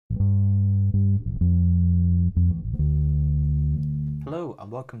and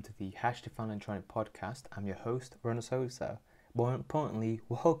welcome to the #Define Electronic podcast. I'm your host, Ronald. More importantly,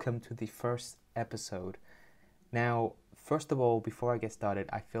 welcome to the first episode. Now, first of all, before I get started,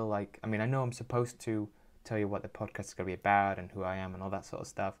 I know I'm supposed to tell you what the podcast is going to be about and who I am and all that sort of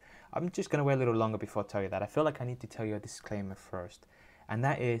stuff. I'm just going to wait a little longer before I tell you that. I feel like I need to tell you a disclaimer first. And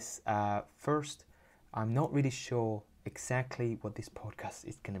that is, first, I'm not really sure exactly what this podcast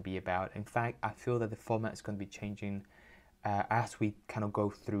is going to be about. In fact, I feel that the format is going to be changing as we kind of go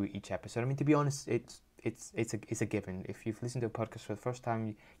through each episode. I mean, to be honest, it's a given. If you've listened to a podcast for the first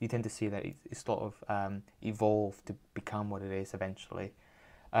time, you tend to see that it's sort of evolved to become what it is eventually.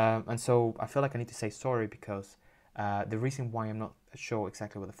 And so I feel like I need to say sorry because the reason why I'm not sure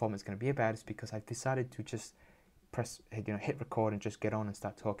exactly what the format is going to be about is because I've decided to just hit record and just get on and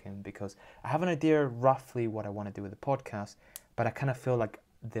start talking, because I have an idea roughly what I want to do with the podcast, but I kind of feel like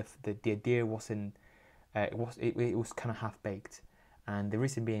the idea wasn't. It was kind of half baked, and the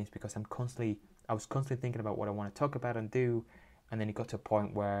reason being is because I was constantly thinking about what I want to talk about and do, and then it got to a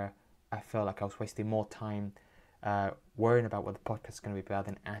point where I felt like I was wasting more time worrying about what the podcast is going to be about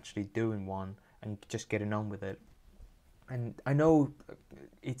than actually doing one and just getting on with it. And I know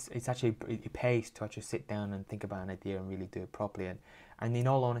it pays to actually sit down and think about an idea and really do it properly. And in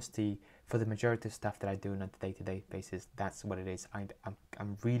all honesty, for the majority of stuff that I do on a day-to-day basis, that's what it is.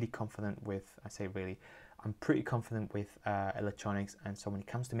 I'm really confident with, I'm pretty confident with electronics. And so when it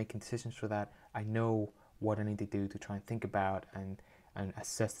comes to making decisions for that, I know what I need to do to try and think about and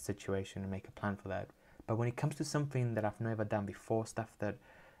assess the situation and make a plan for that. But when it comes to something that I've never done before, stuff that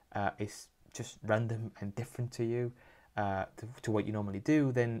is just random and different to you, to what you normally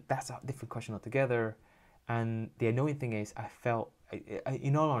do, then that's a different question altogether. And the annoying thing is, I felt,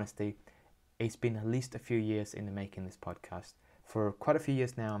 in all honesty, it's been at least a few years in the making this podcast. For quite a few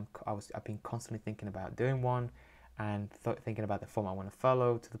years now, I've been constantly thinking about doing one and thinking about the form I want to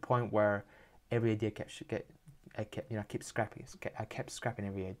follow, to the point where every idea I kept scrapping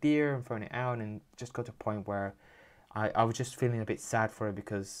every idea and throwing it out, and just got to a point where I was just feeling a bit sad for it,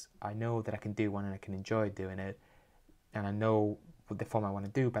 because I know that I can do one and I can enjoy doing it, and I know what the form I want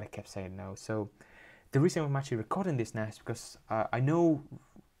to do, but I kept saying no. So the reason I'm actually recording this now is because I know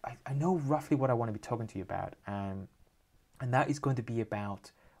roughly what I want to be talking to you about, and that is going to be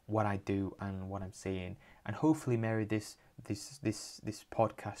about what I do and what I'm seeing, and hopefully marry this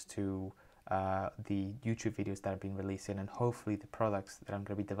podcast to the YouTube videos that I've been releasing, and hopefully the products that I'm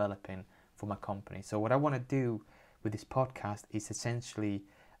going to be developing for my company. So what I want to do with this podcast is essentially,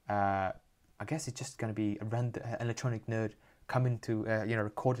 I guess it's just going to be a random electronic nerd coming to,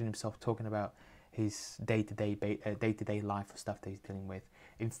 recording himself talking about his day-to-day life or stuff that he's dealing with.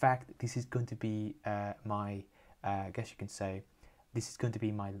 In fact, this is going to be my, I guess you can say, this is going to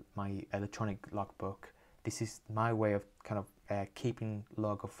be my electronic logbook. This is my way of kind of keeping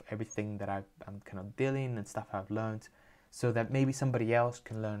log of everything that I'm kind of dealing and stuff I've learned, so that maybe somebody else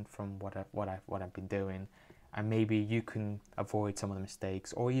can learn from what I've been doing, and maybe you can avoid some of the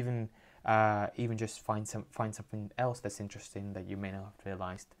mistakes, or even just find something else that's interesting that you may not have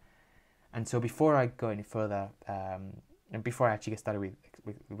realized. And so before I go any further, and before I actually get started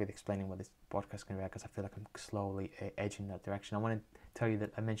with explaining what this podcast is going to be, because I feel like I'm slowly edging that direction, I want to tell you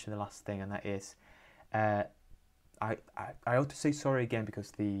that I mentioned the last thing, and that is, I ought to say sorry again,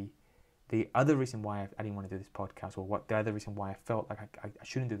 because the other reason why I didn't want to do this podcast, or the other reason why I felt like I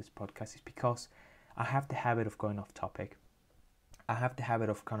shouldn't do this podcast, is because I have the habit of going off topic. I have the habit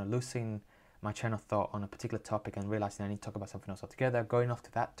of kind of losing my train of thought on a particular topic and realizing I need to talk about something else altogether, going off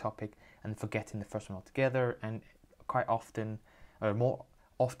to that topic and forgetting the first one altogether. And quite often, or more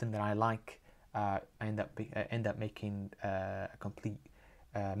often than I like, end up making a complete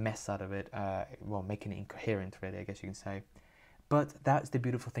mess out of it. Making it incoherent, really, I guess you can say. But that's the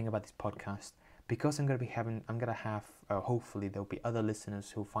beautiful thing about this podcast, because hopefully there'll be other listeners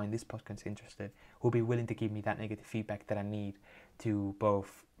who find this podcast interested, who'll be willing to give me that negative feedback that I need to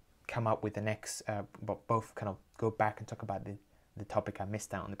both come up with the next, both kind of go back and talk about the topic I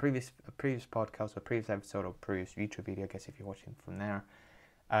missed out on the previous podcast or previous episode or previous YouTube video, I guess, if you're watching from there,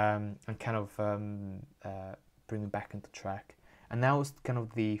 and kind of bring me back into track. And that was kind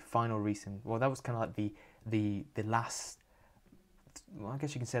of the final reason. Well, that was kind of like the last. Well, I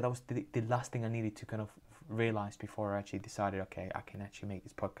guess you can say that was the last thing I needed to kind of realize before I actually decided, okay, I can actually make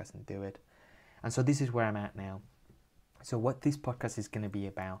this podcast and do it. And so this is where I'm at now. So what this podcast is going to be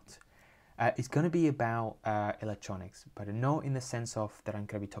about, it's going to be about electronics, but not in the sense of that I'm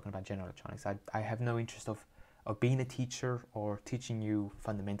going to be talking about general electronics. I have no interest of being a teacher or teaching you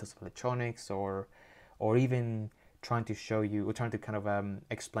fundamentals of electronics, or even trying to show you, or trying to kind of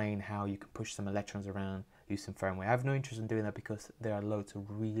explain how you can push some electrons around using firmware. I have no interest in doing that because there are loads of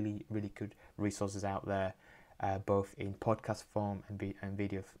really, really good resources out there, both in podcast form and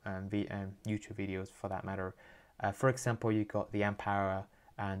video and YouTube videos for that matter. For example, you got the amp hour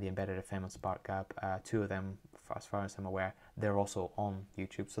and the embedded FM on SparkGap. Two of them, as far as I'm aware, they're also on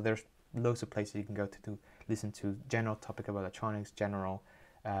YouTube. So there's loads of places you can go to listen to general topic about electronics, general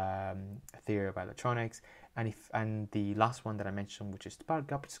theory about electronics, and the last one that I mentioned, which is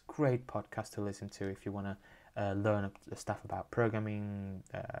SparkGap. It's a great podcast to listen to if you want to learn stuff about programming,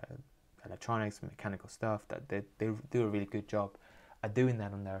 electronics, mechanical stuff. That they do a really good job at doing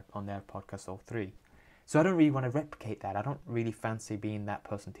that on their podcast, all three. So I don't really want to replicate that. I don't really fancy being that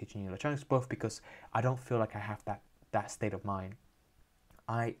person teaching you electronics, both because I don't feel like I have that state of mind.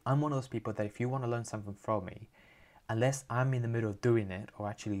 I'm one of those people that if you want to learn something from me, unless I'm in the middle of doing it or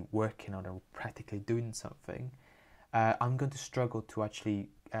actually working on it or practically doing something, I'm going to struggle to actually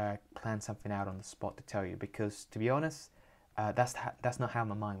plan something out on the spot to tell you, because to be honest, that's not how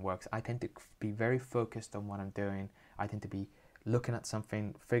my mind works. I tend to be very focused on what I'm doing. I tend to be looking at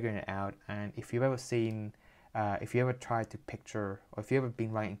something, figuring it out. And if you've ever seen, if you ever tried to picture, or if you've ever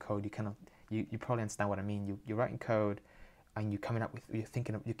been writing code, you probably understand what I mean. You're writing code, and you're coming up with,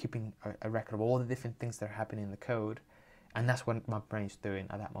 you're keeping a record of all the different things that are happening in the code, and that's what my brain's doing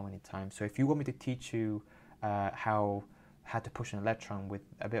at that moment in time. So if you want me to teach you how to push an electron with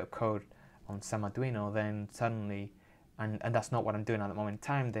a bit of code on some Arduino, then suddenly, and that's not what I'm doing at the moment in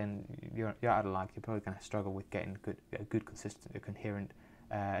time, then you're out of luck. You're probably going to struggle with getting a good, consistent, coherent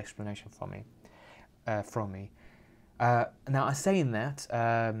explanation from me. Now, saying that,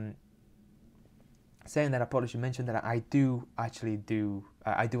 I probably should mention that I do actually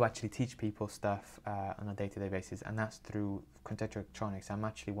teach people stuff on a day-to-day basis, and that's through contextual electronics. I'm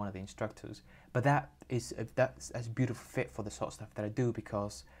actually one of the instructors, but that's a beautiful fit for the sort of stuff that I do,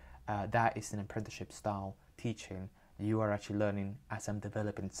 because that is an apprenticeship style teaching. You are actually learning as I'm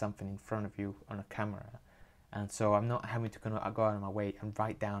developing something in front of you on a camera, and so I'm not having to go out of my way and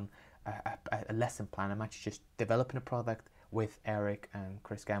write down a lesson plan. I'm actually just developing a product with Eric and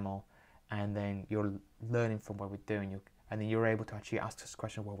Chris Gamble, and then you're learning from what we're doing, and then you're able to actually ask us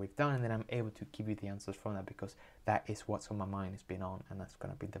questions of what we've done, and then I'm able to give you the answers from that, because that is what's on my mind, has been on, and that's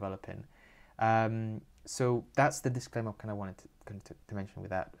going to be developing. So that's the disclaimer I kind of wanted to mention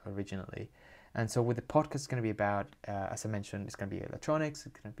with that originally. And so with the podcast, it's going to be about, as I mentioned, it's going to be electronics,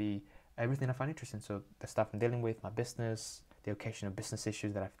 it's going to be everything I find interesting. So the stuff I'm dealing with, my business, the occasional business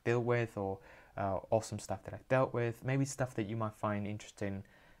issues that I've dealt with, or awesome stuff that I've dealt with, maybe stuff that you might find interesting.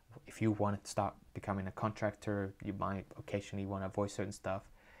 If you want to start becoming a contractor, you might occasionally want to avoid certain stuff.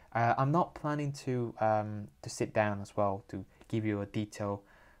 I'm not planning to sit down as well to give you a detailed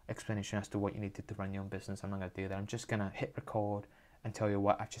explanation as to what you need to run your own business. I'm not going to do that. I'm just going to hit record and tell you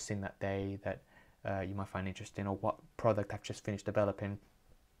what I've just seen that day that you might find interesting, or what product I've just finished developing,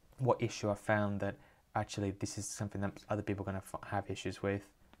 what issue I found that actually this is something that other people are going to have issues with.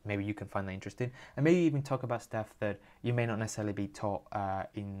 Maybe you can find that interesting, and maybe even talk about stuff that you may not necessarily be taught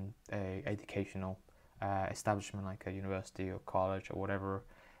in a educational establishment like a university or college or whatever.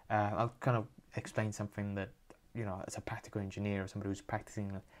 I'll kind of explain something that, you know, as a practical engineer or somebody who's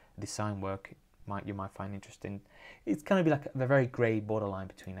practicing design work, you might find interesting. It's kind of be like a very grey borderline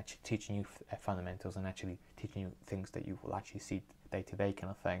between actually teaching you fundamentals and actually teaching you things that you will actually see day to day,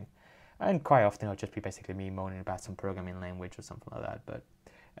 kind of thing. And quite often it'll just be basically me moaning about some programming language or something like that. But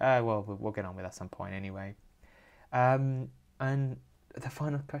well, we'll get on with that at some point anyway. And the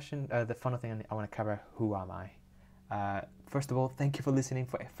final question, the final thing I want to cover: who am I? First of all, thank you for listening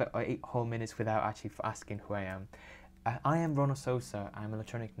for 8 whole minutes without actually asking who I am. I am Ronald Sosa. I'm an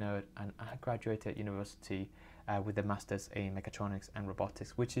electronic nerd, and I graduated at university with a master's in mechatronics and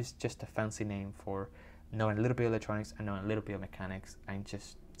robotics, which is just a fancy name for knowing a little bit of electronics and knowing a little bit of mechanics and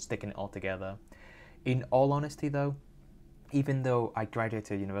just sticking it all together. In all honesty though, even though I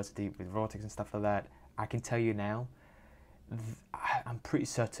graduated university with robotics and stuff like that, I can tell you now, I'm pretty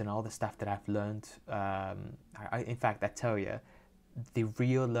certain all the stuff that I've learned, in fact, I tell you, the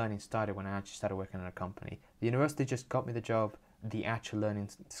real learning started when I actually started working in a company. The university just got me the job. The actual learning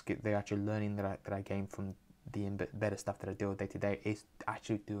that I gained from the better stuff that I do day to day is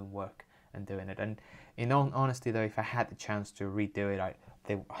actually doing work and doing it. And in all honesty though, if I had the chance to redo it,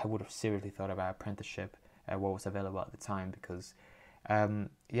 I would have seriously thought about apprenticeship, what was available at the time, because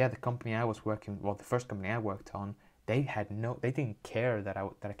the company I was working, well, the first company I worked on, they didn't care that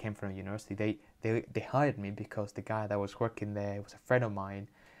I came from a university. They hired me because the guy that was working there was a friend of mine,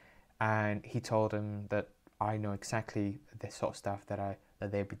 and he told them that I know exactly the sort of stuff that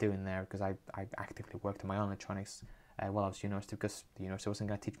they'd be doing there, because I actively worked on my own electronics while I was at university, because the university wasn't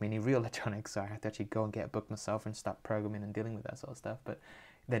going to teach me any real electronics, so I had to actually go and get a book myself and start programming and dealing with that sort of stuff. But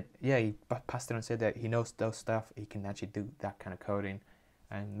then, yeah, he passed it on and said that he knows those stuff, he can actually do that kind of coding,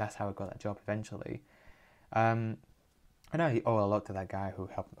 and that's how I got that job eventually. And I owe a lot to that guy who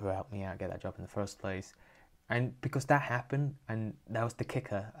helped me out get that job in the first place. And because that happened, and that was the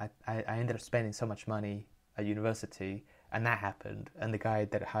kicker, I ended up spending so much money at university, and that happened, and the guy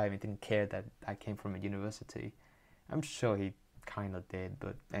that hired me didn't care that I came from a university. I'm sure he kind of did,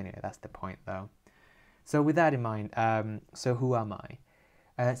 but anyway, that's the point though. So with that in mind, so who am I?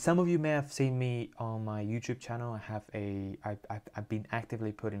 Some of you may have seen me on my YouTube channel. I've been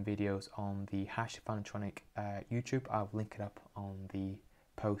actively putting videos on the Hash Electronic YouTube. I'll link it up on the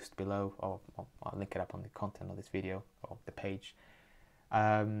post below, or I'll link it up on the content of this video or the page.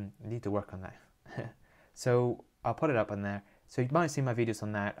 I need to work on that. So I'll put it up on there. So you might have seen my videos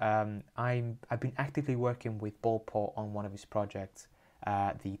on that. I've been actively working with Ballport on one of his projects,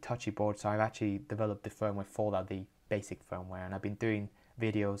 the touchy board. So I've actually developed the firmware for that, the basic firmware, and I've been doing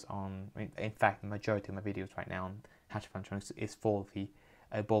videos on, in fact, the majority of my videos right now on Hash Electronics is for the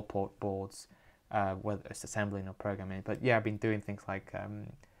Ballport boards, whether it's assembling or programming. But yeah, I've been doing things like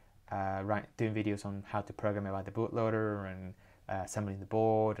doing videos on how to program it by the bootloader and assembling the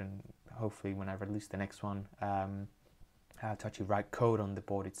board, and hopefully when I release the next one, how to actually write code on the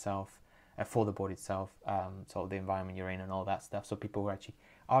board itself, for the board itself, sort of the environment you're in and all that stuff. So people who actually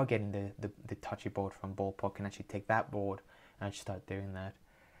are getting the touchy board from Ballport can actually take that board and actually start doing that.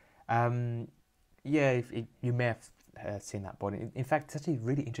 Yeah, you may have seen that board. In fact, it's actually a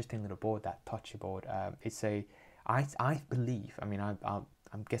really interesting little board, that touchy board. It's I believe, I mean, I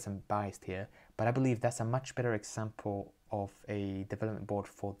guess I'm biased here, but I believe that's a much better example of a development board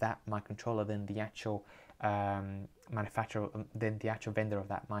for that microcontroller than the actual manufacturer, than the actual vendor of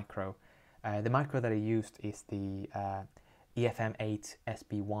that micro. The micro that I used is the EFM8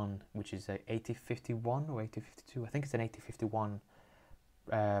 SB1, which is a 8051 or 8052. I think it's an 8051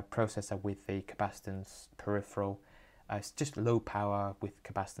 processor with a capacitance peripheral. It's just low power with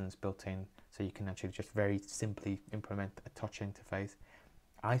capacitance built in, so you can actually just very simply implement a touch interface.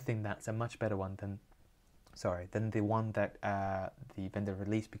 I think that's a much better one than the one that the vendor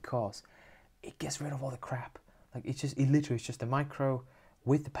released, because it gets rid of all the crap. Like it literally is just a micro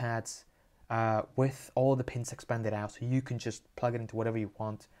with the pads, with all the pins expanded out, so you can just plug it into whatever you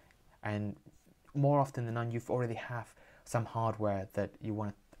want. And more often than not, you've already have some hardware that you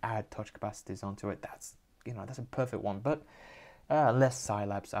want to add touch capacitors onto it. That's a perfect one. But less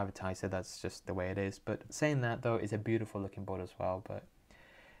Scilabs advertise it. That's just the way it is. But saying that though, it's a beautiful looking board as well. But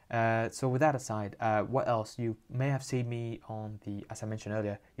so with that aside, what else? You may have seen me on as I mentioned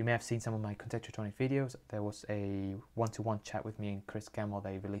earlier, you may have seen some of my Contextualtronics videos. There was a one-to-one chat with me and Chris Gamble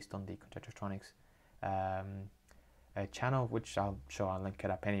they released on the Contextualtronics channel, which I'll link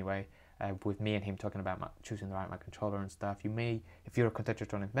it up anyway, with me and him talking about choosing the right microcontroller and stuff. You may, if you're a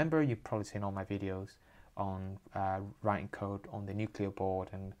Contextualtronics member, you've probably seen all my videos on writing code on the Nucleo board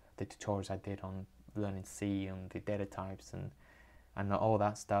and the tutorials I did on learning C and the data types and all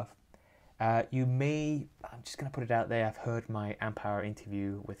that stuff. You may, I'm just going to put it out there, I've heard my Amp-Hour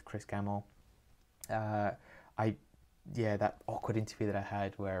interview with Chris Gamble. That awkward interview that I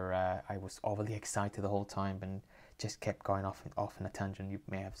had where I was overly excited the whole time and just kept going off in a tangent. You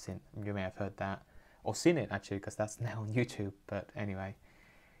may have heard that, or seen it actually, because that's now on YouTube, but anyway.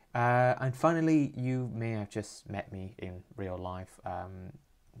 And finally, you may have just met me in real life. I'm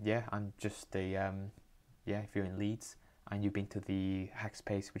just if you're in Leeds, and you've been to the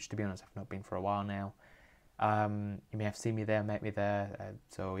Hackspace, which to be honest I've not been for a while now. You may have seen me there, met me there,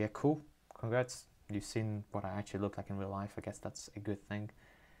 so yeah, cool, congrats, you've seen what I actually look like in real life. I guess that's a good thing.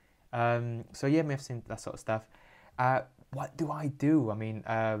 So yeah, you may have seen that sort of stuff. What do I do? I mean,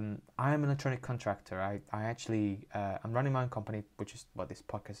 I am an electronic contractor. I'm running my own company, which is what this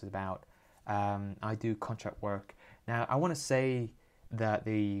podcast is about. I do contract work. Now, I want to say that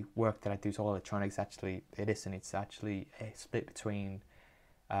the work that I do is all electronics. Actually, it isn't. It's actually a split between,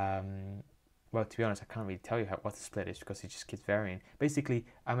 well, to be honest, I can't really tell you what the split is because it just keeps varying. Basically,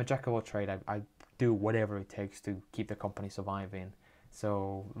 I'm a jack of all trades. I do whatever it takes to keep the company surviving.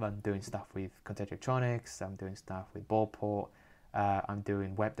 So I'm doing stuff with Contextualtronics, I'm doing stuff with Ballport, I'm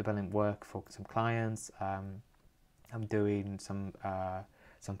doing web development work for some clients, I'm doing some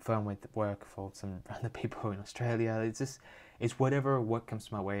firmware work for some random people in Australia. It's whatever work comes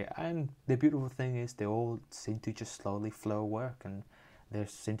my way, and the beautiful thing is they all seem to just slowly flow work, and there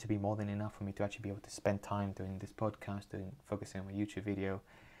seems to be more than enough for me to actually be able to spend time doing this podcast, focusing on my YouTube video.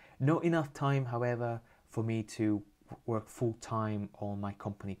 Not enough time, however, for me to work full-time on my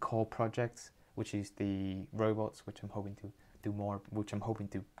company core projects. which is the robots, which I'm hoping to do more, which I'm hoping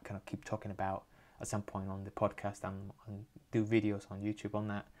to kind of keep talking about at some point on the podcast and do videos on YouTube on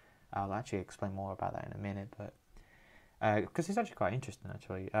that. I'll actually explain more about that in a minute, but because it's actually quite interesting,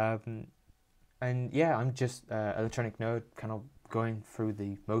 actually. And yeah, I'm just electronic nerd, kind of going through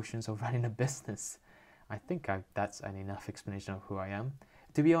the motions of running a business. I think that's an enough explanation of who I am.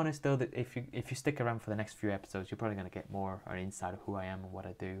 To be honest, though, that if you stick around for the next few episodes, you're probably going to get more an insight of who I am and what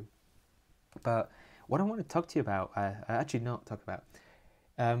I do. But what I want to talk to you about, actually not talk about,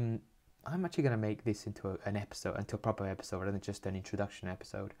 I'm actually going to make this into a proper episode rather than just an introduction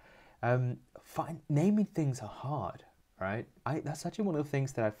episode. Naming things are hard, right? That's actually one of the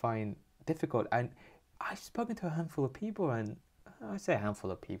things that I find difficult. And I've spoken to a handful of people, and I say a handful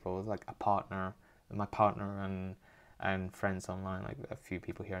of people, like my partner and friends online, like a few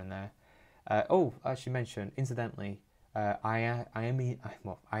people here and there. I should mention, incidentally, I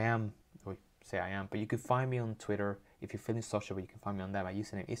am, but you can find me on Twitter. If you're feeling social, you can find me on there. My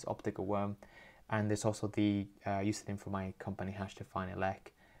username is Optical Worm, and there's also the username for my company,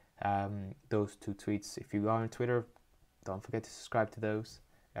 #defineelec. Those two tweets, if you are on Twitter, don't forget to subscribe to those,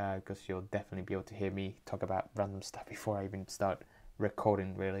 because you'll definitely be able to hear me talk about random stuff before I even start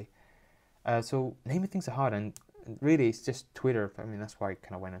recording, really. So naming things are hard, and really it's just Twitter. I mean, that's why I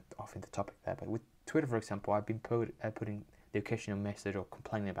kind of went off into topic there. But with Twitter, for example, I've been putting the occasional message or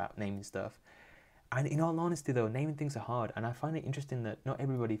complaining about naming stuff. And in all honesty, though, naming things are hard, and I find it interesting that not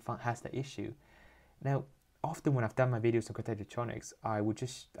everybody has that issue. Now, often when I've done my videos on cutout electronics, I would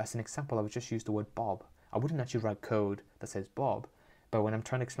just, as an example, I would just use the word Bob. I wouldn't actually write code that says Bob, but when I'm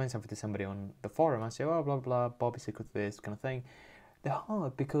trying to explain something to somebody on the forum, I say, oh, blah, blah, Bob is equal to this kind of thing. They're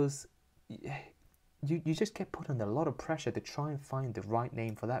hard because you just get put under a lot of pressure to try and find the right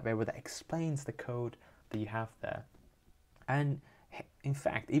name for that variable that explains the code that you have there. And in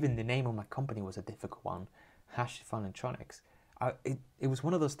fact, even the name of my company was a difficult one, #defined electronics. It was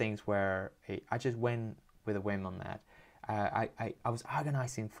one of those things where I just went with a whim on that. I was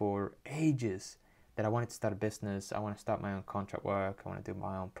agonizing for ages that I wanted to start a business. I want to start my own contract work. I want to do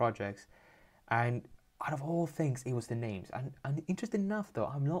my own projects. And out of all things, it was the names. And interesting enough, though,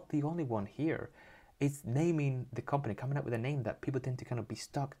 I'm not the only one here. It's naming the company, coming up with a name that people tend to kind of be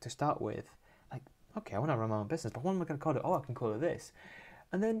stuck to start with. Like, okay, I want to run my own business, but what am I going to call it? Oh, I can call it this.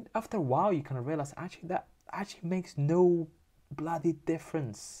 And then after a while, you kind of realize, that actually makes no bloody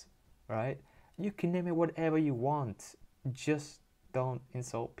difference, right? You can name it whatever you want. Just don't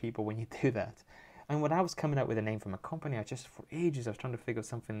insult people when you do that. And when I was coming up with a name for my company, for ages, I was trying to figure out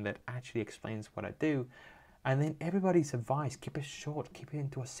something that actually explains what I do. And then everybody's advice, keep it short, keep it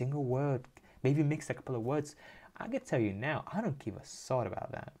into a single word, maybe mix a couple of words. I can tell you now, I don't give a sod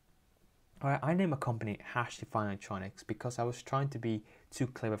about that. All right, I named a company #defined electronics because I was trying to be too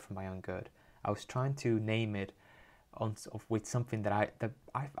clever for my own good. I was trying to name it with something that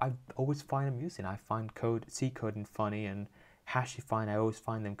I always find amusing. I find C coding funny, and #defined, I always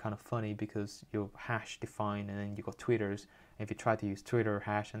find them kind of funny because you're #defined and then you got Twitters. And if you try to use Twitter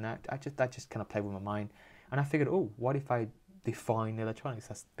hash and that just kind of played with my mind. And I figured, oh, what if I define electronics?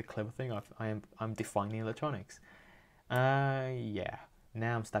 That's the clever thing. I'm defining electronics. Yeah.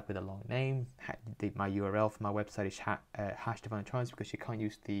 Now I'm stuck with a long name. My URL for my website is #defined electronics because you can't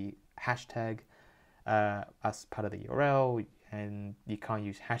use the hashtag as part of the URL, and you can't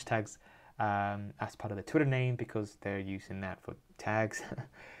use hashtags as part of the Twitter name because they're using that for tags.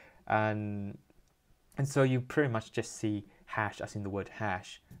 and so you pretty much just see hash as in the word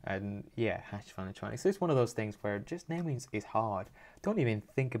hash, and yeah, #defined electronics. So it's one of those things where just naming is hard. Don't even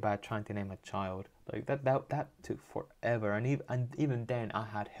think about trying to name a child. Like that took forever, and even then I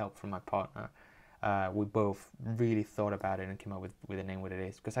had help from my partner. We both really thought about it and came up with a name what it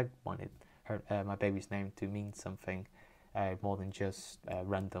is, because I wanted my baby's name to mean something more than just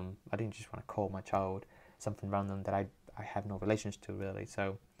random. I didn't just want to call my child something random that I have no relations to, really.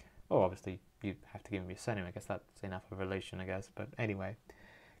 So, obviously you have to give him your surname. I guess that's enough of a relation, I guess. But anyway,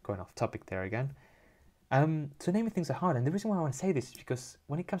 going off topic there again. So naming things are hard, and the reason why I want to say this is because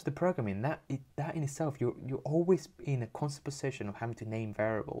when it comes to programming, that in itself, you're always in a constant position of having to name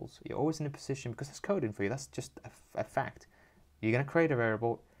variables. You're always in a position, because it's coding for you. That's just a fact. You're gonna create a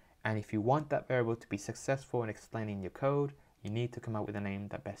variable, and if you want that variable to be successful in explaining your code, you need to come up with a name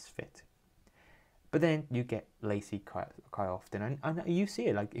that best fit. But then you get lazy quite often, and you see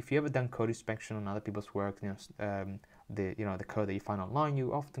it. Like if you ever done code inspection on other people's work, the code that you find online,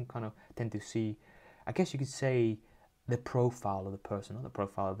 you often kind of tend to see, I guess you could say, the profile of the person, not the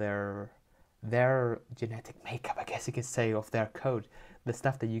profile, their genetic makeup, I guess you could say, of their code. The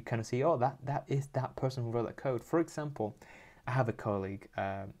stuff that you kind of see, that is that person who wrote that code. For example, I have a colleague,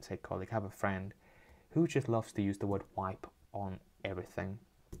 I have a friend who just loves to use the word wipe on everything.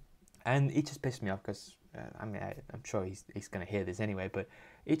 And it just pissed me off because, I'm sure he's going to hear this anyway, but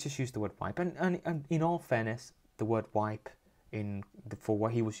it just used the word wipe. And in all fairness, the word wipe for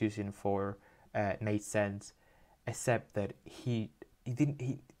what he was using for made sense, except that he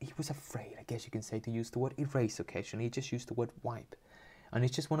was afraid, I guess you can say, to use the word erase occasionally. He just used the word wipe. And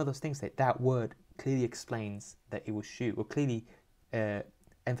it's just one of those things that word clearly explains that it was you, or clearly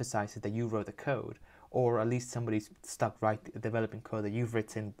emphasizes that you wrote the code, or at least somebody's stuck developing code that you've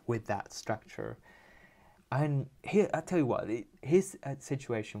written with that structure. And here, I tell you what, here's a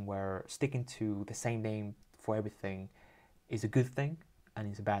situation where sticking to the same name for everything is a good thing and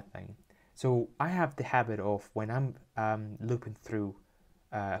is a bad thing. So I have the habit of, when I'm looping through,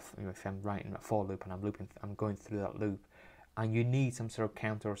 if I'm writing a for loop and I'm going through that loop, and you need some sort of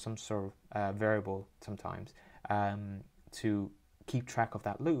counter or some sort of variable sometimes to keep track of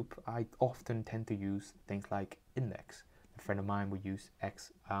that loop, I often tend to use things like index. A friend of mine would use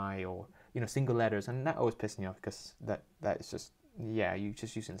xi, or single letters, and that always pisses me off because that is just, you're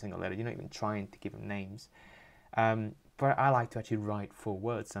just using a single letter. You're not even trying to give them names. But I like to actually write full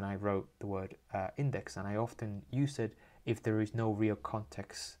words, and I wrote the word index, and I often use it if there is no real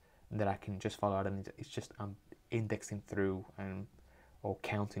context that I can just follow out, and it's just indexing through or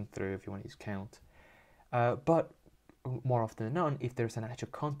counting through, if you want to use count. But more often than not, if there's an actual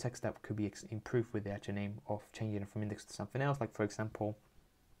context that could be improved with the actual name of changing it from index to something else, like for example,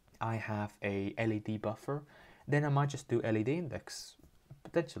 I have a LED buffer, then I might just do LED index,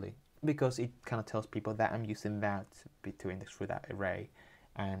 potentially, because it kind of tells people that I'm using that to index through that array,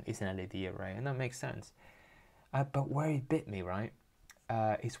 and it's an LED array, and that makes sense. But where it bit me, right,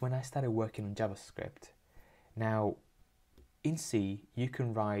 is when I started working on JavaScript. Now, in C, you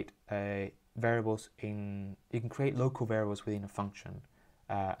can write variables you can create local variables within a function.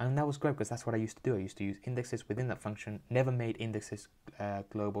 And that was great because that's what I used to do. I used to use indexes within that function, never made indexes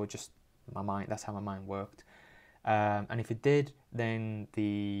global, just that's how my mind worked. And if it did, then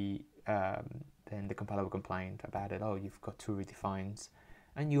the compiler would complain about it. Oh, you've got two redefines.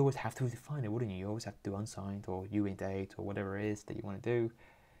 And you always have to redefine it, wouldn't you? You always have to do unsigned or uint8 or whatever it is that you want to do.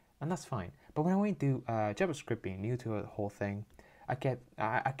 And that's fine. But when I went to JavaScript, being new to the whole thing, I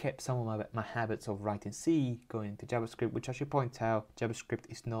kept some of my habits of writing C going into JavaScript, which I should point out, JavaScript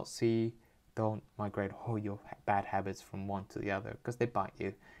is not C. Don't migrate all your bad habits from one to the other, because they bite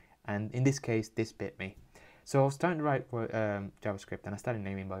you. And in this case, this bit me. So I was starting to write JavaScript, and I started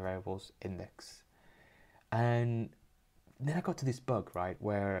naming my variables index. And then I got to this bug, right,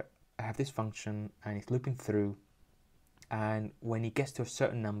 where I have this function, and it's looping through, and when it gets to a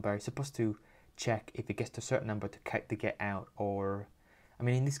certain number, it's supposed to check if it gets to a certain number to get out, or, I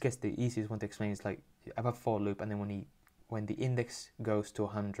mean, in this case, the easiest one to explain is like, I have a for loop, and then when the index goes to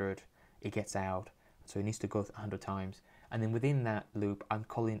 100, it gets out, so it needs to go 100 times, and then within that loop, I'm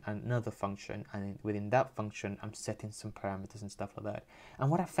calling another function, and within that function, I'm setting some parameters and stuff like that.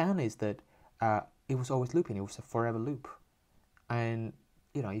 And what I found is that it was always looping. It was a forever loop, and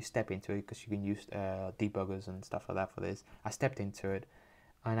you step into it because you can use debuggers and stuff like that for this. I stepped into it,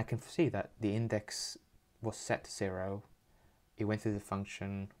 and I can see that the index was set to 0. It went through the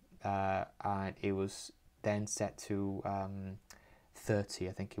function, and it was then set to 30,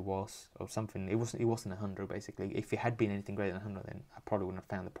 I think it was, or something. It wasn't 100, basically. If it had been anything greater than 100, then I probably wouldn't have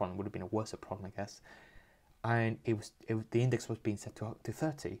found the problem. It would have been a worse problem, I guess. And the index was being set to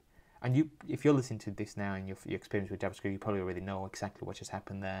 30. And if you're listening to this now and your experience with JavaScript, you probably already know exactly what just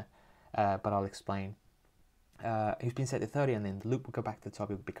happened there. But I'll explain. It's been set to 30, and then the loop will go back to the top.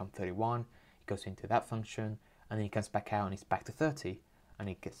 It will become 31. It goes into that function, and then it comes back out, and it's back to 30. And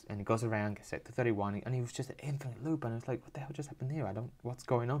it goes around, gets set to 31, and it was just an infinite loop. And I was like, what the hell just happened here? What's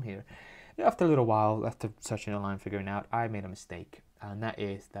going on here? After a little while, after searching online, figuring out, I made a mistake, and that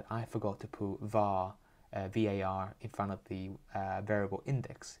is that I forgot to put var in front of the variable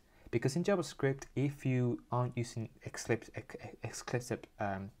index. Because in JavaScript, if you aren't using explicit,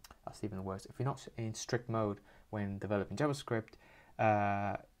 that's even worse. If you're not in strict mode when developing JavaScript,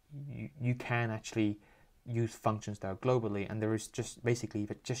 you can actually use functions that are globally, and there is just basically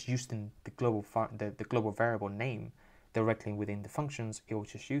just using the global variable name directly within the functions, it will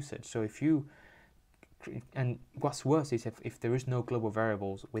just use it. So and what's worse is if there is no global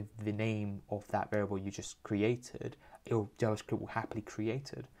variables with the name of that variable you just created, JavaScript will happily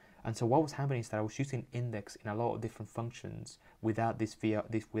create it. And so what was happening is that I was using index in a lot of different functions without this var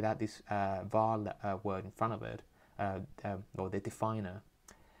word in front of it, or the definer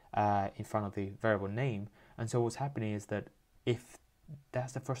in front of the variable name. And so what's happening is that if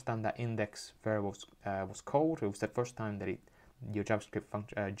that's the first time that index variable was called, it was the first time that your JavaScript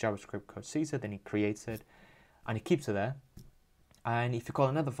function, JavaScript code sees it, then it creates it, and it keeps it there. And if you call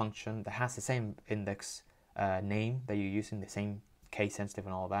another function that has the same index name that you're using, the same case sensitive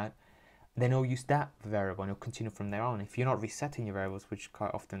and all that, then it'll use that variable and it'll continue from there on. If you're not resetting your variables, which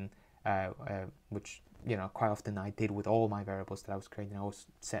quite often, quite often I did with all my variables that I was creating, I always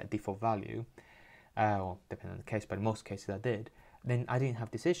set a default value, or depending on the case, but in most cases I did, then I didn't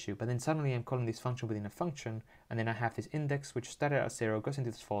have this issue. But then suddenly I'm calling this function within a function, and then I have this index which started at 0, goes into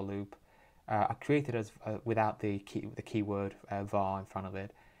this for loop. I created it as without the keyword var in front of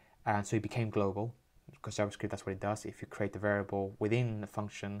it, and so it became global, because JavaScript, that's what it does. If you create a variable within a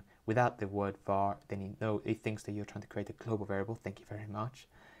function without the word var, then it thinks that you're trying to create a global variable. Thank you very much.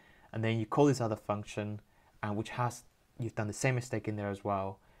 And then you call this other function, you've done the same mistake in there as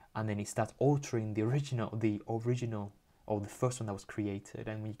well, and then it starts altering the original, or the first one that was created.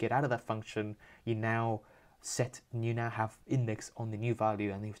 And when you get out of that function, you now have index on the new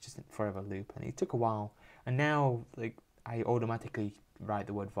value, and it was just a forever loop, and it took a while. And now, like, I automatically write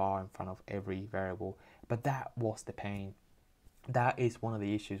the word var in front of every variable, but that was the pain. That is one of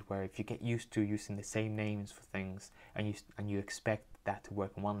the issues, where if you get used to using the same names for things, and you expect that to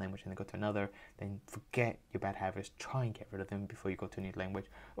work in one language and then go to another, then forget your bad habits. Try and get rid of them before you go to a new language,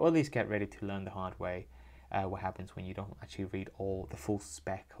 or at least get ready to learn the hard way. What happens when you don't actually read the full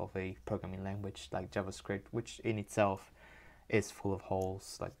spec of a programming language like JavaScript, which in itself is full of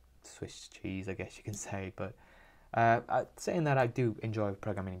holes, like Swiss cheese, I guess you can say. But saying that, I do enjoy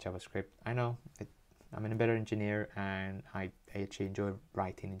programming in JavaScript. I know I'm an embedded engineer, and I actually enjoy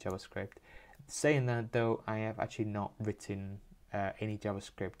writing in JavaScript. Saying that, though, I have actually not written any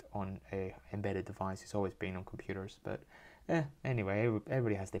JavaScript on a embedded device. It's always been on computers, but anyway,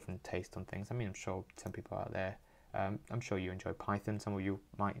 everybody has different taste on things. I mean, I'm sure some people out there, I'm sure you enjoy Python. Some of you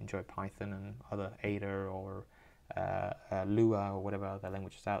might enjoy Python and other Ada or Lua or whatever other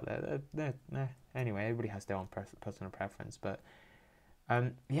languages out there. Anyway, everybody has their own personal preference. But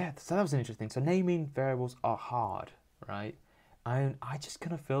yeah, so that was interesting. So naming variables are hard, right? I just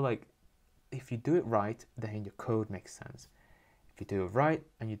kind of feel like if you do it right, then your code makes sense. If you do it right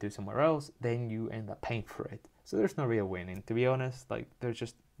and you do it somewhere else, then you end up paying for it. So there's no real winning, to be honest. Like, you're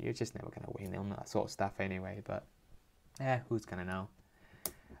just never gonna win on that sort of stuff anyway. But who's gonna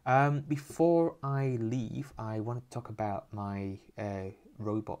know? Before I leave, I want to talk about my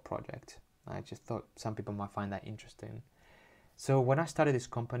robot project. I just thought some people might find that interesting. So when I started this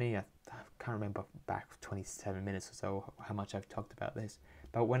company, I can't remember back 27 minutes or so how much I've talked about this.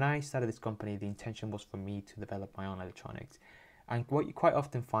 But when I started this company, the intention was for me to develop my own electronics. And what you quite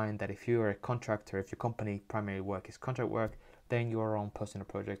often find that if you're a contractor, if your company primary work is contract work, then your own personal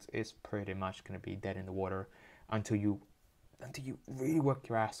projects is pretty much going to be dead in the water until you really work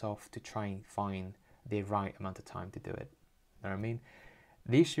your ass off to try and find the right amount of time to do it. You know what I mean?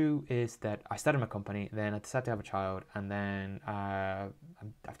 The issue is that I started my company, then I decided to have a child, and then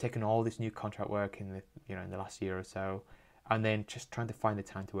I've taken all this new contract work in the last year or so, and then just trying to find the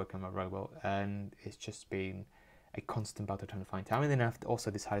time to work on my robot, and it's just been a constant battle trying to find time. And then I've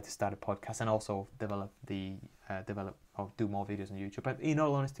also decided to start a podcast and also develop or do more videos on YouTube. But in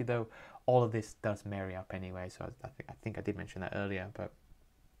all honesty, though, all of this does marry up anyway. So I think I did mention that earlier. But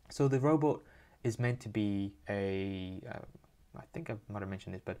so the robot is meant to be I think I might have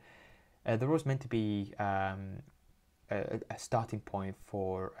mentioned this, but the robot is meant to be a starting point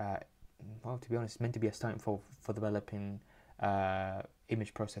for to be honest, it's meant to be a starting for developing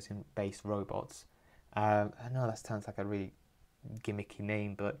image processing based robots. I know that sounds like a really gimmicky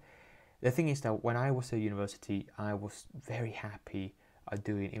name, but the thing is that when I was at university, I was very happy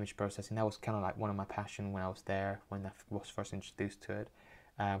doing image processing. That was kind of like one of my passions when I was there, when I was first introduced to it.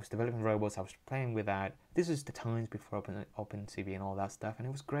 I was developing robots, I was playing with that. This was the times before OpenCV and all that stuff, and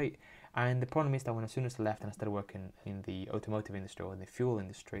it was great. And the problem is that as soon as I left and I started working in the automotive industry or in the fuel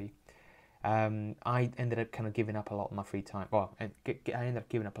industry, I ended up kind of giving up a lot of my free time. Well, I ended up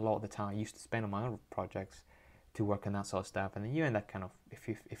giving up a lot of the time I used to spend on my own projects to work on that sort of stuff. And then you end up kind of, if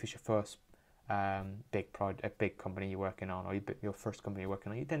it's your first big company you're working on, or your first company you're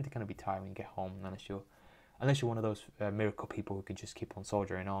working on, you tend to kind of be tired when you get home, unless you're one of those miracle people who can just keep on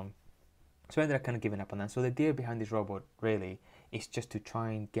soldiering on. So I ended up kind of giving up on that. So the idea behind this robot really is just to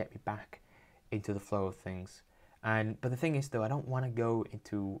try and get me back into the flow of things. But the thing is, though, I don't want to go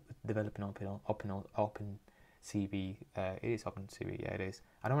into developing OpenCV. It is OpenCV, yeah, it is.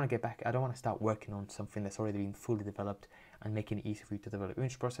 I don't want to get back. I don't want to start working on something that's already been fully developed and making it easy for you to develop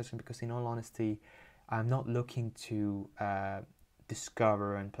image processing. Because in all honesty, I'm not looking to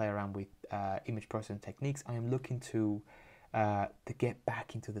discover and play around with image processing techniques. I am looking to get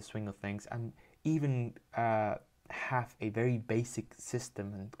back into the swing of things. I'm even have a very basic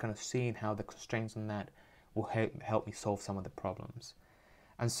system and kind of seeing how the constraints on that will help me solve some of the problems.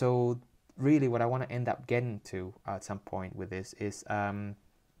 And so really what I want to end up getting to at some point with this is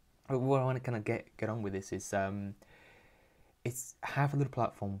what I want to kind of get on with this is it's have a little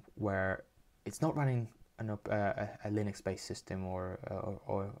platform where it's not running a Linux-based system or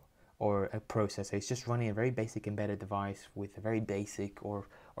a processor. It's just running a very basic embedded device with a very basic or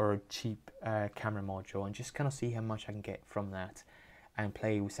a cheap camera module, and just kind of see how much I can get from that and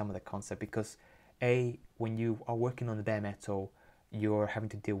play with some of the concept. Because when you are working on the bare metal, you're having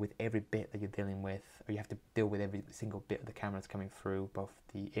to deal with every bit that you're dealing with, or you have to deal with every single bit of the camera that's coming through, both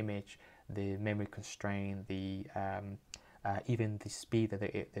the image, the memory constraint, the even the speed that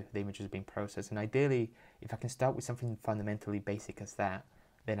the image is being processed. And ideally, if I can start with something fundamentally basic as that,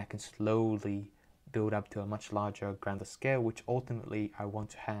 then I can slowly build up to a much larger, grander scale, which ultimately I want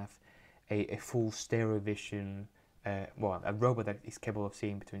to have a full stereo vision, a robot that is capable of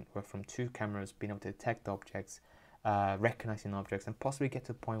seeing from two cameras, being able to detect objects, recognizing objects, and possibly get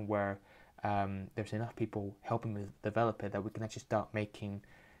to the point where there's enough people helping me develop it that we can actually start making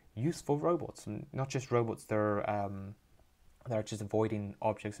useful robots, and not just robots that are just avoiding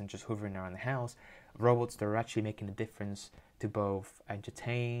objects and just hovering around the house, robots that are actually making a difference to both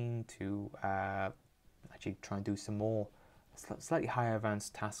entertain, to actually try and do some more slightly higher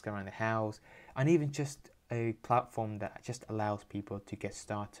advanced tasks around the house, and even just a platform that just allows people to get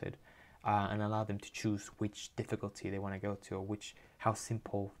started and allow them to choose which difficulty they want to go to, or how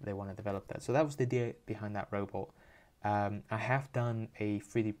simple they want to develop that. So that was the idea behind that robot. I have done a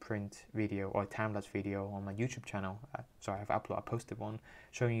 3D print video or a time-lapse video on my YouTube channel. I posted one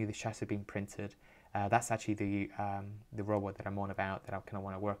showing you the chassis being printed. That's actually the robot that I'm on about, that I kind of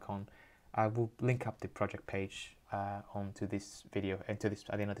want to work on. I will link up the project page onto this video and at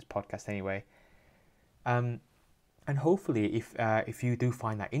the end of this podcast anyway. And hopefully, if you do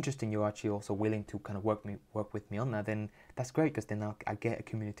find that interesting, you're actually also willing to kind of work with me on that, then that's great, because then I get a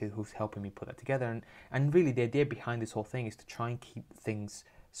community who's helping me put that together. And really, the idea behind this whole thing is to try and keep things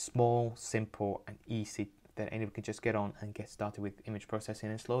small, simple, and easy, that anyone can just get on and get started with image processing,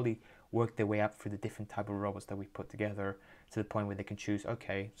 and slowly work their way up through the different type of robots that we put together, to the point where they can choose,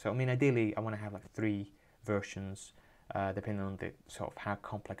 okay, so I mean, ideally, I want to have like 3 versions, depending on the sort of how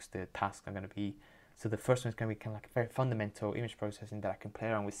complex the tasks are going to be. So the first one is going to be kind of like very fundamental image processing that I can play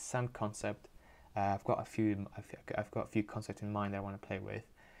around with some concept. I've got a few concepts in mind that I want to play with,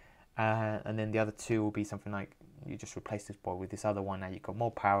 and then the other 2 will be something like, you just replace this board with this other one. Now you've got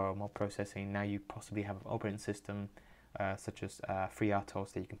more power, more processing. Now you possibly have an operating system such as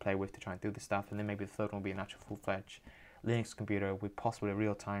FreeRTOS that you can play with to try and do this stuff. And then maybe the third one will be an actual full-fledged Linux computer with possibly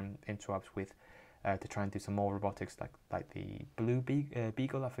real-time interrupts with to try and do some more robotics, like the Blue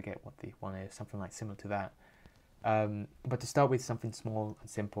Beagle. I forget what the one is, something like similar to that. But to start with something small and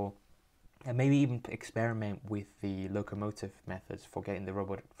simple, and maybe even experiment with the locomotive methods for getting the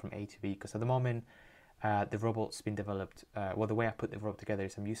robot from A to B. Because at the moment, the robot's been developed. The way I put the robot together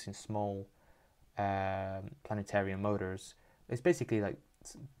is I'm using small planetarium motors. It's basically like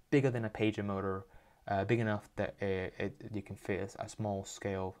bigger than a pager motor. Big enough that you can fit a small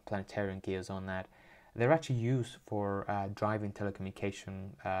scale planetarium gears on that. They're actually used for driving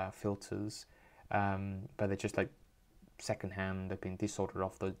telecommunication filters, but they're just like secondhand. They've been desoldered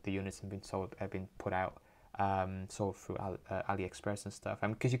off the units and have been put out, sold through AliExpress and stuff.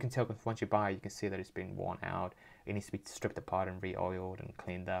 Because you can tell, once you buy it, you can see that it's been worn out. It needs to be stripped apart and re-oiled and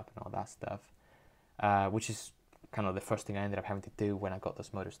cleaned up and all that stuff, which is kind of the first thing I ended up having to do when I got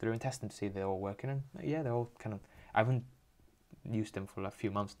those motors through and test them to see if they're all working. And yeah, they're all kind of, I haven't used them for a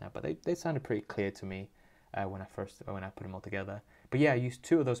few months now, but they sounded pretty clear to me when I put them all together. But yeah, I used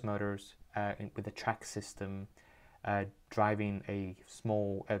 2 of those motors with a track system, driving a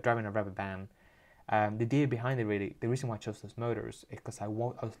rubber band. The idea behind it, really, the reason why I chose those motors is because I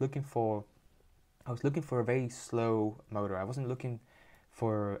was looking for a very slow motor. I wasn't looking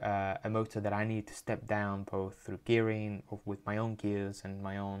for a motor that I need to step down both through gearing or with my own gears and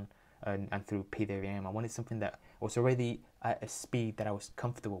my own and through PWM. I wanted something that was already at a speed that I was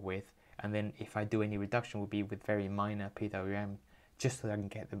comfortable with, and then if I do any reduction, would be with very minor PWM, just so that I can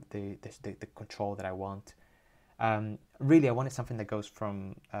get the control that I want. Really, I wanted something that goes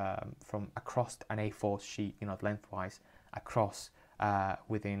from across an A4 sheet, lengthwise, across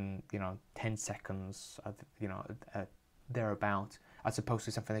within 10 seconds, thereabout, as opposed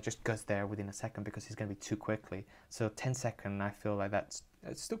to something that just goes there within a second, because it's going to be too quickly. So 10 seconds, I feel like it's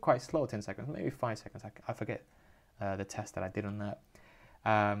still quite slow. 10 seconds, maybe 5 seconds. I forget the test that I did on that,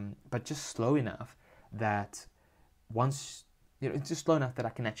 but just slow enough that once it's just slow enough that I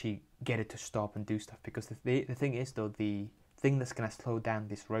can actually get it to stop and do stuff. Because the thing is though, the thing that's going to slow down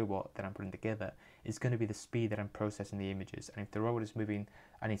this robot that I'm putting together is going to be the speed that I'm processing the images. And if the robot is moving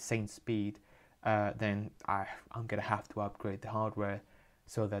at an insane speed, then I'm going to have to upgrade the hardware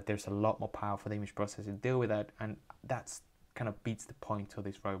so that there's a lot more power for the image processing to deal with that. And that's kind of beats the point of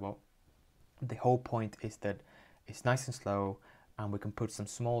this robot. The whole point is that it's nice and slow, and we can put some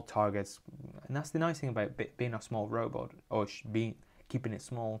small targets. And that's the nice thing about being a small robot, or keeping it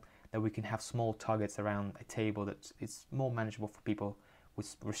small, that we can have small targets around a table that it's more manageable for people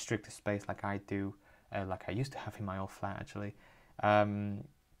with restricted space like I do, like I used to have in my old flat actually.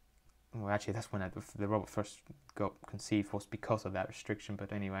 Well, actually, that's when the robot first got conceived, was because of that restriction.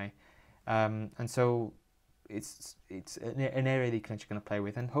 But anyway, and so it's an area that you can actually going to play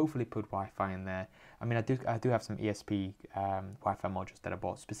with, and hopefully put Wi-Fi in there. I mean, I do have some ESP Wi-Fi modules that I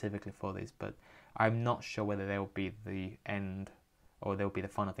bought specifically for this, but I'm not sure whether they will be the end or they'll be the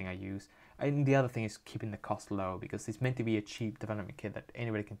final thing I use. And the other thing is keeping the cost low, because it's meant to be a cheap development kit that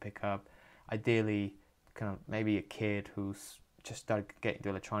anybody can pick up. Ideally, kind of maybe a kid who's just started getting into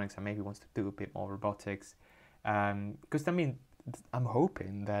electronics and maybe wants to do a bit more robotics. Because I mean, I'm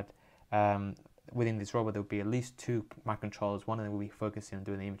hoping that within this robot there will be at least 2 microcontrollers. One of them will be focusing on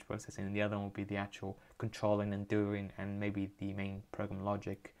doing the image processing, and the other one will be the actual controlling and doing, and maybe the main program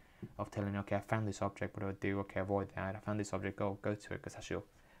logic of telling, okay, I found this object, what do I do? Okay, avoid that. I found this object, go to it, because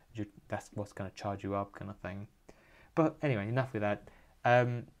that's what's going to charge you up, kind of thing. But anyway, enough with that.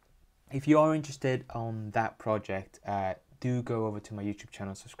 If you are interested on that project, do go over to my YouTube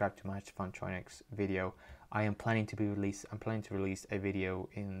channel, subscribe to my Funtronics video. I'm planning to release a video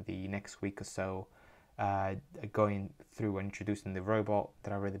in the next week or so, going through and introducing the robot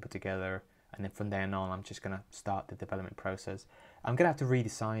that I already put together, and then from then on I'm just gonna start the development process. I'm gonna have to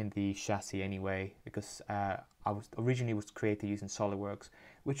redesign the chassis anyway, because I originally was created using SolidWorks,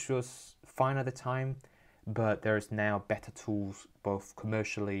 which was fine at the time, but there's now better tools, both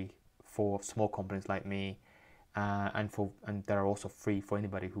commercially for small companies like me, and that are also free for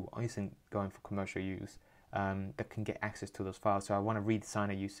anybody who isn't going for commercial use, that can get access to those files. So I want to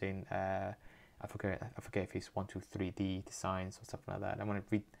redesign it using I forget if it's 123D designs or something like that. I want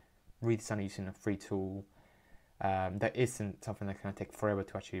to redesign it using a free tool. That isn't something that's going to take forever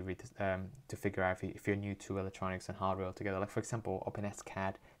to actually to figure out if you're new to electronics and hardware altogether. Like, for example,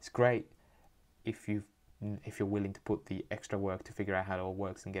 OpenSCAD is great if you're willing to put the extra work to figure out how it all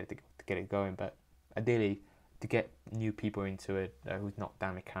works and get it going. But ideally, to get new people into it who's not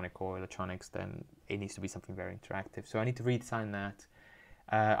that mechanical or electronics, then it needs to be something very interactive. So I need to redesign that.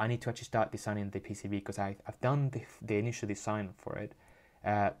 I need to actually start designing the PCB, because I've done the initial design for it,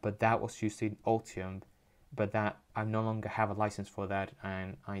 but that was using Altium, but that I no longer have a license for that,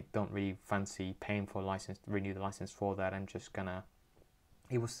 and I don't really fancy paying for a license, renew the license for that. I'm just gonna,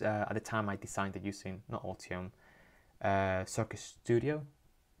 it was at the time I designed it using not Altium, Circuit Studio,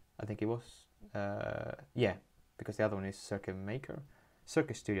 I think it was, yeah, because the other one is Circuit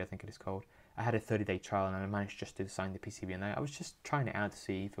Studio I think it is called. I had a 30-day trial and I managed just to design the PCB, and I was just trying it out to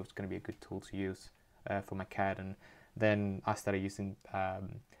see if it was going to be a good tool to use for my CAD. And then I started using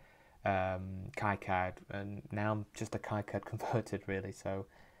KiCad, and now I'm just a KiCad converted really. So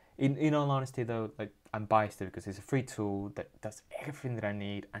in all honesty though, like, I'm biased to it because it's a free tool that does everything that I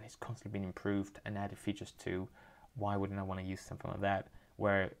need, and it's constantly being improved and added features to. Why wouldn't I want to use something like that,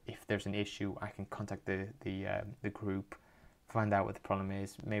 where if there's an issue I can contact the group, find out what the problem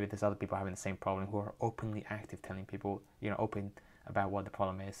is. Maybe there's other people having the same problem who are openly active, telling people, open about what the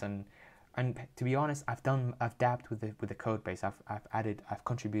problem is. And to be honest, I've dabbed with the code base. I've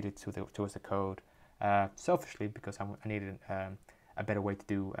contributed towards the code selfishly, because I needed a better way to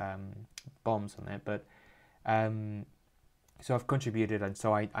do bombs on it. But so I've contributed, and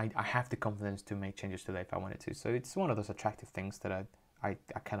so I have the confidence to make changes to that if I wanted to. So it's one of those attractive things that I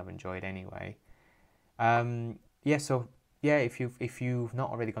kind of enjoyed anyway. Yeah, if you've not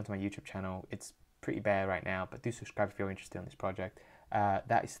already gone to my YouTube channel, it's pretty bare right now, but do subscribe if you're interested in this project.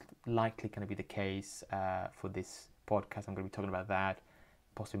 That is likely going to be the case for this podcast. I'm going to be talking about that,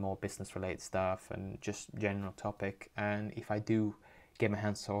 possibly more business related stuff and just general topic. And if I do get my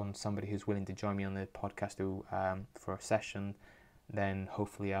hands on somebody who's willing to join me on the podcast for a session, then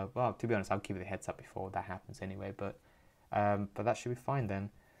hopefully to be honest, I'll give you the heads up before that happens anyway, but that should be fine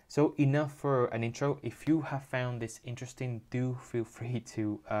then. So enough for an intro. If you have found this interesting, do feel free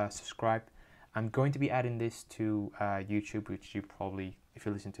to subscribe. I'm going to be adding this to YouTube, which you probably, if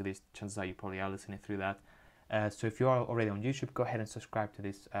you listen to this, chances are you probably are listening through that. So if you are already on YouTube, go ahead and subscribe to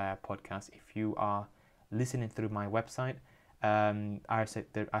this podcast. If you are listening through my website,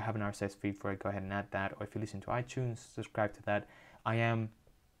 RSS, I have an RSS feed for it. Go ahead and add that. Or if you listen to iTunes, subscribe to that. I am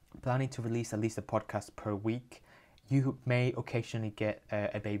planning to release at least a podcast per week. You may occasionally get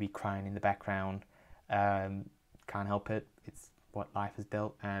a baby crying in the background. Can't help it. It's what life has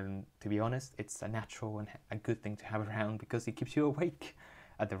dealt, and to be honest, it's a natural and a good thing to have around because it keeps you awake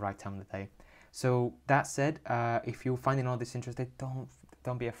at the right time of the day. So that said, if you're finding all this interesting,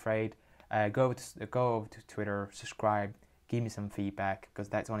 don't be afraid. Go over to Twitter, subscribe, give me some feedback, because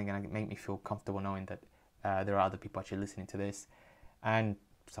that's only going to make me feel comfortable knowing that there are other people actually listening to this, and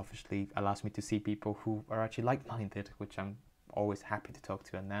selfishly allows me to see people who are actually like-minded, which I'm always happy to talk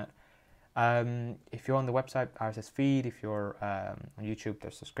to on that. If you're on the website, RSS feed. If you're on YouTube,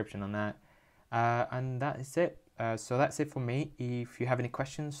 there's a subscription on that. And that is it. So that's it for me. If you have any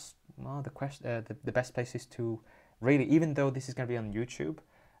questions, well, the best place is to really, even though this is going to be on YouTube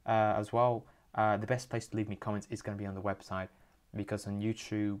as well, the best place to leave me comments is going to be on the website, because on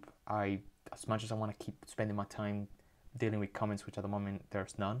YouTube, as much as I want to keep spending my time dealing with comments, which at the moment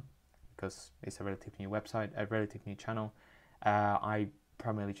there's none, because it's a relatively new website, a relatively new channel, I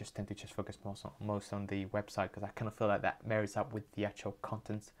primarily just tend to focus most on the website, because I kind of feel like that marries up with the actual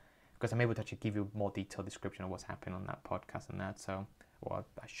content, because I'm able to actually give you a more detailed description of what's happening on that podcast and that. So, well,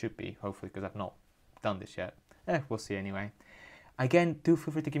 I should be, hopefully, because I've not done this yet. We'll see anyway. Again, do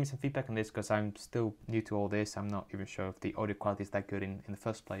feel free to give me some feedback on this, because I'm still new to all this. I'm not even sure if the audio quality is that good in the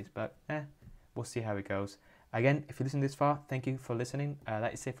first place, but we'll see how it goes. Again, if you listen this far, thank you for listening.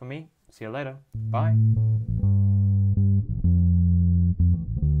 That is it for me. See you later. Bye.